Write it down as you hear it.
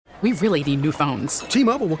We really need new phones.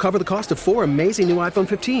 T-Mobile will cover the cost of 4 amazing new iPhone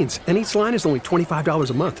 15s, and each line is only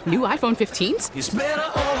 $25 a month. New iPhone 15s? It's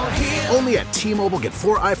better over here. Only at T-Mobile, get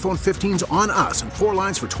 4 iPhone 15s on us and 4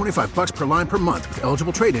 lines for $25 per line per month with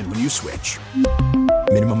eligible trade-in when you switch.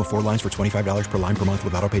 Minimum of 4 lines for $25 per line per month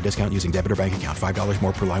with autopay discount using debit or bank account. $5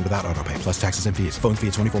 more per line without autopay, plus taxes and fees. Phone fee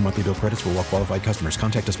at 24 monthly bill credits for well-qualified customers.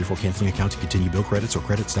 Contact us before canceling account to continue bill credits or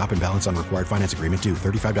credit stop and balance on required finance agreement due.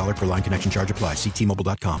 $35 per line connection charge applies. See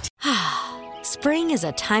T-Mobile.com. Spring is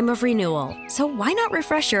a time of renewal, so why not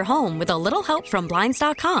refresh your home with a little help from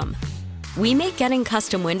Blinds.com? We make getting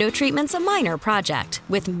custom window treatments a minor project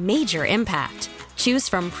with major impact. Choose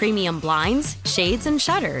from premium blinds, shades, and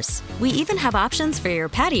shutters. We even have options for your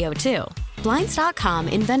patio, too. Blinds.com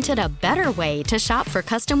invented a better way to shop for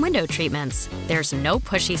custom window treatments. There's no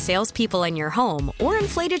pushy salespeople in your home or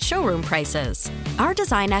inflated showroom prices. Our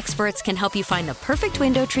design experts can help you find the perfect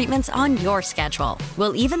window treatments on your schedule.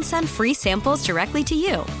 We'll even send free samples directly to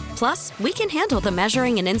you. Plus, we can handle the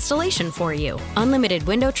measuring and installation for you. Unlimited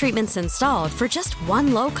window treatments installed for just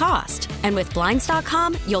one low cost. And with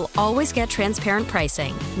Blinds.com, you'll always get transparent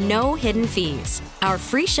pricing. No hidden fees. Our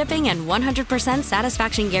free shipping and 100%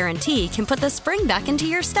 satisfaction guarantee can put the spring back into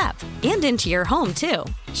your step and into your home, too.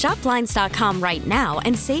 Shop Blinds.com right now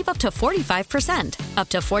and save up to 45%. Up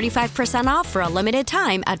to 45% off for a limited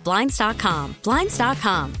time at Blinds.com.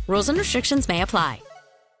 Blinds.com. Rules and restrictions may apply.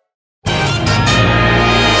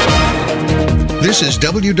 This is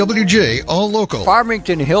WWJ All Local.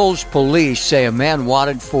 Farmington Hills police say a man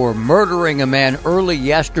wanted for murdering a man early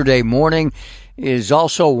yesterday morning is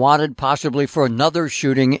also wanted possibly for another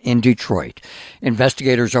shooting in Detroit.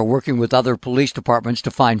 Investigators are working with other police departments to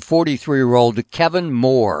find 43-year-old Kevin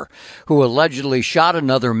Moore, who allegedly shot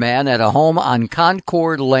another man at a home on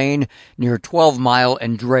Concord Lane near 12 Mile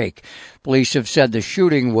and Drake. Police have said the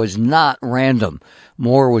shooting was not random.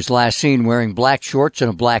 Moore was last seen wearing black shorts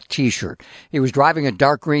and a black T-shirt. He was driving a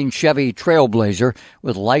dark green Chevy Trailblazer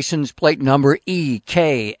with license plate number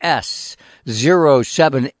EKS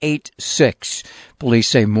 0786. Police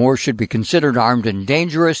say Moore should be considered armed and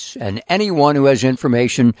dangerous, and anyone who has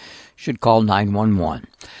information should call 911.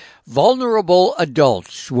 Vulnerable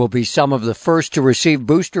adults will be some of the first to receive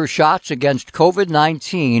booster shots against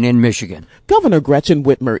COVID-19 in Michigan. Governor Gretchen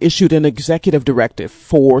Whitmer issued an executive directive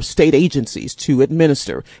for state agencies to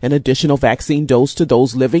administer an additional vaccine dose to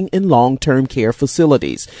those living in long-term care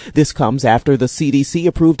facilities. This comes after the CDC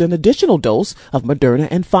approved an additional dose of Moderna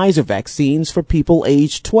and Pfizer vaccines for people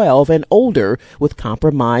aged 12 and older with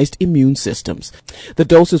compromised immune systems. The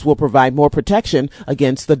doses will provide more protection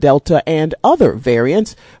against the Delta and other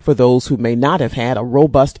variants for those who may not have had a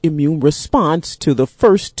robust immune response to the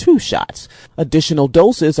first 2 shots. Additional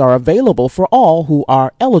doses are available for all who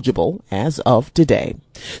are eligible as of today.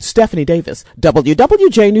 Stephanie Davis,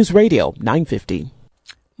 WWJ News Radio, 950.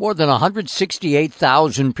 More than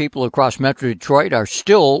 168,000 people across Metro Detroit are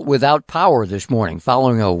still without power this morning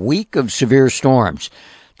following a week of severe storms.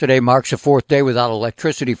 Today marks a 4th day without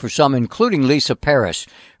electricity for some, including Lisa Paris,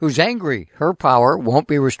 who's angry her power won't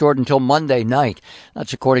be restored until Monday night.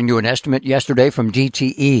 That's according to an estimate yesterday from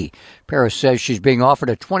DTE. Paris says she's being offered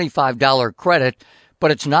a $25 credit, but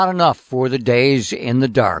it's not enough for the days in the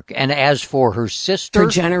dark. And as for her sister... Her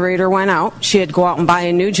generator went out. She had to go out and buy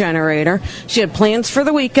a new generator. She had plans for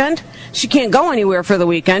the weekend. She can't go anywhere for the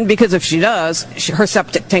weekend because if she does, her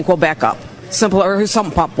septic tank will back up. Or her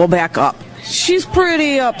sump pump will back up. She's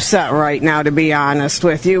pretty upset right now, to be honest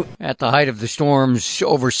with you. At the height of the storms,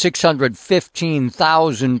 over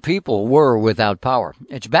 615,000 people were without power.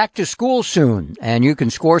 It's back to school soon, and you can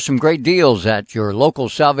score some great deals at your local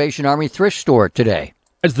Salvation Army thrift store today.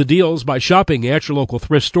 As the deals by shopping at your local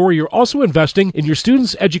thrift store, you're also investing in your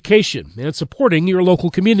students' education and supporting your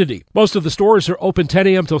local community. Most of the stores are open 10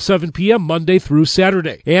 a.m. till 7 p.m. Monday through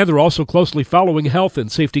Saturday, and they're also closely following health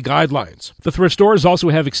and safety guidelines. The thrift stores also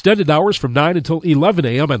have extended hours from 9 until 11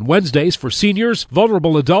 a.m. on Wednesdays for seniors,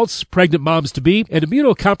 vulnerable adults, pregnant moms-to-be, and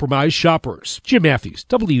immunocompromised shoppers. Jim Matthews,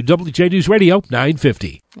 WWJ News Radio,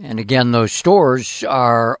 950. And again, those stores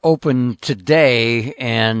are open today,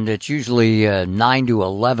 and it's usually 9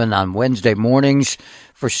 to 11 on Wednesday mornings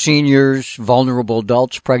for seniors, vulnerable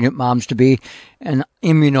adults, pregnant moms-to-be, and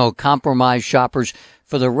immunocompromised shoppers.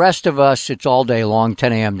 For the rest of us, it's all day long,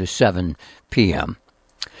 10 a.m. to 7 p.m.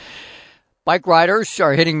 Bike riders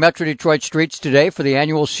are hitting Metro Detroit streets today for the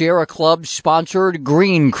annual Sierra Club-sponsored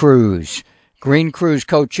Green Cruise. Green Cruise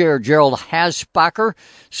co-chair Gerald Hasbacher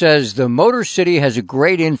says the Motor City has a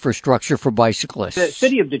great infrastructure for bicyclists. The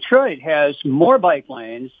city of Detroit has more bike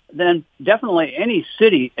lanes than definitely any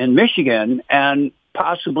city in Michigan, and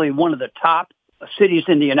possibly one of the top cities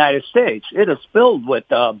in the United States. It is filled with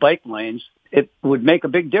bike lanes. It would make a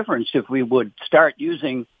big difference if we would start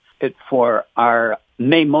using it for our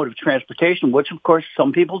main mode of transportation, which, of course,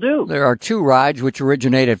 some people do. There are 2 rides which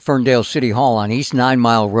originate at Ferndale City Hall on East 9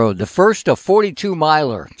 Mile Road. The first, a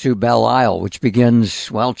 42-miler to Belle Isle, which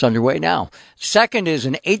begins, well, it's underway now. Second is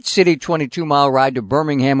an 8-city 22-mile ride to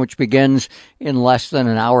Birmingham, which begins in less than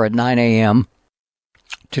an hour at 9 a.m.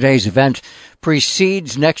 Today's event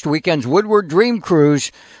precedes next weekend's Woodward Dream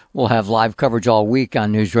Cruise. We'll have live coverage all week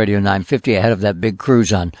on News Radio 950 ahead of that big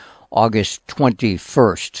cruise on August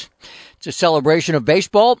 21st. It's a celebration of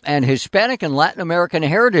baseball and Hispanic and Latin American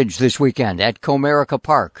heritage this weekend at Comerica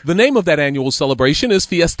Park. The name of that annual celebration is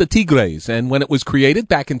Fiesta Tigres, and when it was created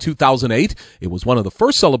back in 2008, it was one of the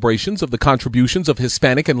first celebrations of the contributions of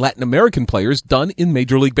Hispanic and Latin American players done in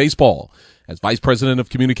Major League Baseball. As Vice President of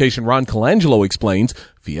Communication Ron Colangelo explains,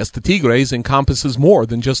 Fiesta Tigres encompasses more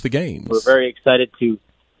than just the games. We're very excited to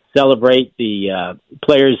celebrate the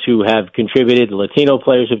players who have contributed, the Latino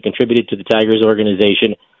players who have contributed to the Tigers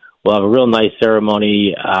organization. We'll have a real nice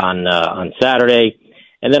ceremony on Saturday.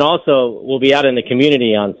 And then also we'll be out in the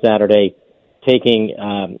community on Saturday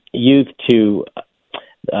taking youth to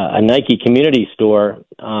a Nike community store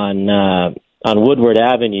on Woodward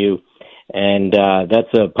Avenue. And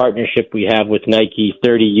that's a partnership we have with Nike,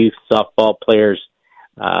 30 youth softball players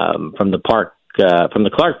from the Clark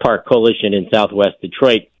Park Coalition in Southwest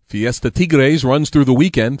Detroit. Fiesta Tigres runs through the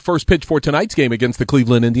weekend. First pitch for tonight's game against the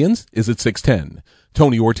Cleveland Indians is at 6:10.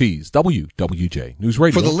 Tony Ortiz, WWJ News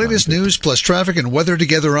Radio. For the latest news plus traffic and weather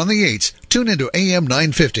together on the 8s, tune into AM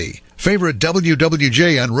 950. Favorite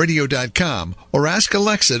WWJ on radio.com or ask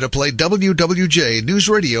Alexa to play WWJ News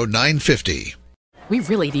Radio 950. We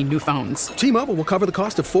really need new phones. T-Mobile will cover the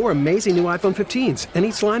cost of 4 amazing new iPhone 15s, and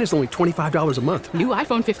each line is only $25 a month. New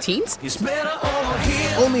iPhone 15s? It's better over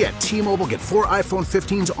here. Only at T-Mobile, get 4 iPhone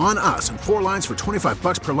 15s on us and 4 lines for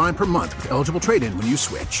 $25 per line per month with eligible trade-in when you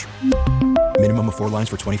switch. Minimum of 4 lines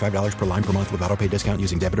for $25 per line per month with auto-pay discount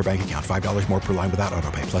using debit or bank account. $5 more per line without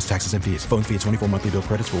auto-pay, plus taxes and fees. Phone fee at 24 monthly bill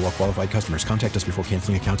credits for well-qualified customers. Contact us before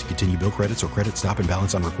canceling account to continue bill credits or credit stop and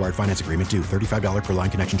balance on required finance agreement due. $35 per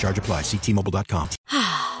line connection charge applies. See T-Mobile.com.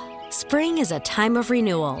 Spring is a time of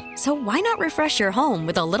renewal, so why not refresh your home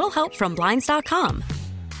with a little help from Blinds.com?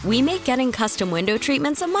 We make getting custom window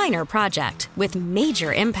treatments a minor project with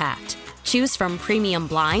major impact. Choose from premium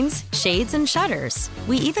blinds, shades, and shutters.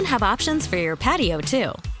 We even have options for your patio,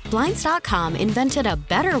 too. Blinds.com invented a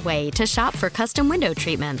better way to shop for custom window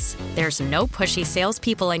treatments. There's no pushy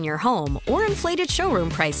salespeople in your home or inflated showroom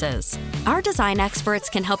prices. Our design experts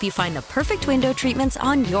can help you find the perfect window treatments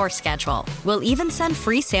on your schedule. We'll even send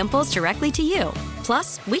free samples directly to you.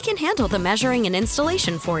 Plus, we can handle the measuring and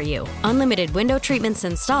installation for you. Unlimited window treatments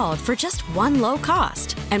installed for just one low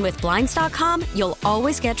cost. And with Blinds.com, you'll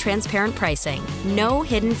always get transparent pricing. No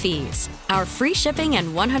hidden fees. Our free shipping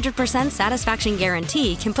and 100% satisfaction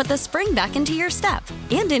guarantee can put the spring back into your step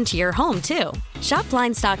and into your home, too. Shop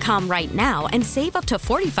Blinds.com right now and save up to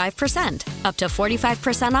 45%. Up to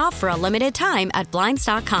 45% off for a limited time at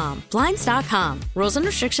Blinds.com. Blinds.com. Rules and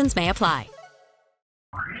restrictions may apply.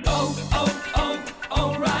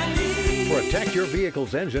 O'Reilly. Protect your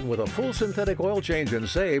vehicle's engine with a full synthetic oil change and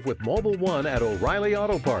save with Mobil 1 at O'Reilly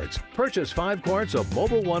Auto Parts. Purchase 5 quarts of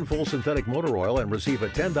Mobil 1 full synthetic motor oil and receive a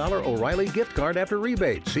 $10 O'Reilly gift card after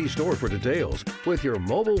rebate. See store for details. With your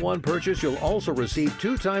Mobil 1 purchase, you'll also receive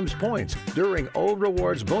 2 times points during O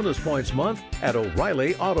Rewards Bonus Points Month at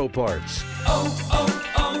O'Reilly Auto Parts.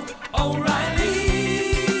 O'Reilly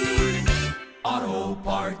Auto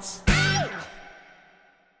Parts.